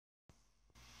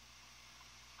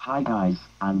Hi guys,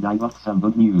 and I got some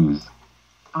good news.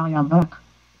 I am back.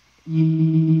 Yes.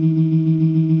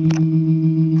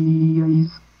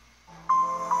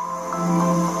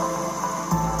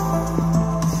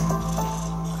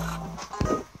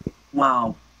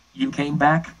 Wow, you came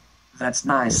back? That's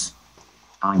nice.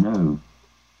 I know.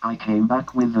 I came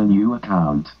back with a new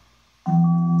account.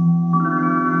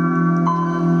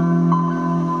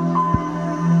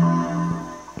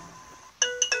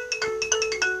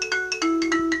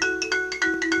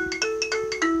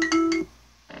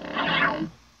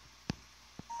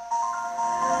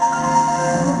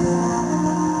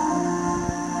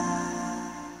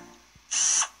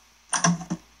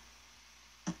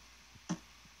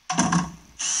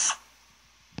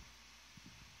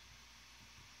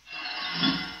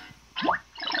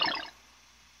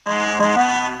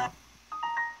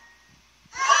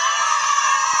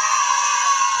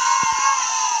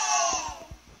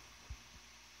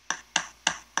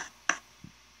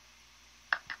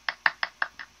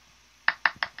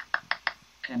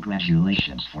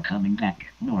 Congratulations for coming back,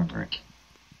 Norbert.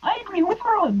 I agree with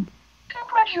Ron.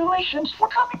 Congratulations for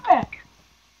coming back.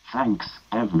 Thanks,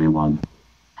 everyone.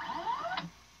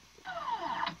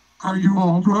 Are you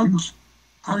all drugs?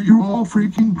 Are you all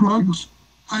freaking drugs?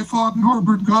 I thought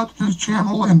Norbert got his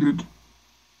channel ended.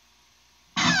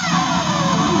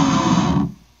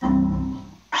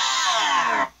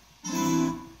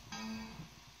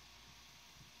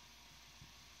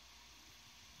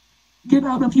 Get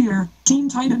out of here, Teen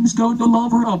Titans Go the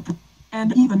Lover Up.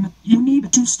 And even, you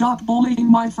need to stop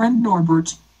bullying my friend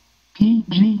Norbert.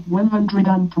 PG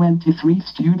 123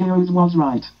 Studios was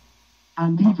right.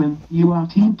 And even, you are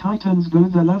Teen Titans Go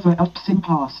the Lover Up's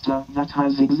imposter that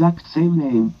has exact same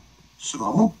name.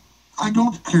 So? I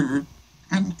don't care.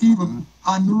 And even,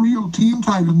 I'm the real Teen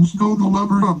Titans Go the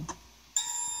Lover Up.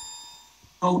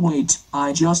 Oh wait,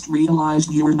 I just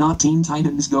realized you're not Teen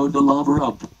Titans Go the Lover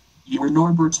Up. You're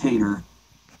Norbert's hater.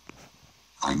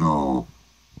 I know.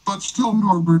 But still,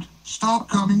 Norbert, stop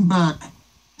coming back.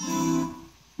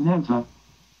 Never.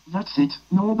 That's it,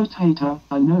 Norbert Hater,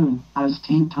 unknown as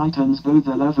Teen Titans Go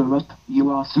the Lover Up,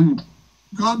 you are sued.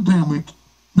 God damn it.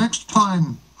 Next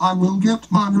time, I will get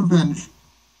my revenge.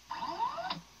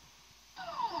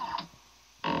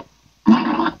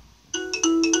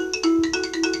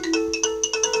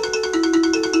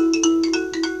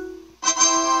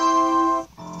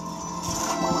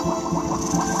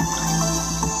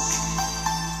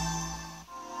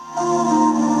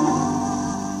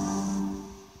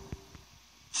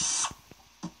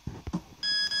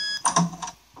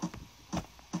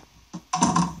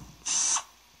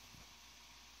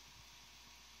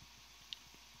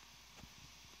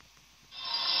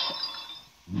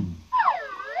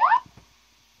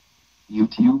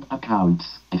 YouTube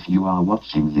accounts, if you are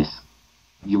watching this.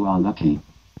 You are lucky.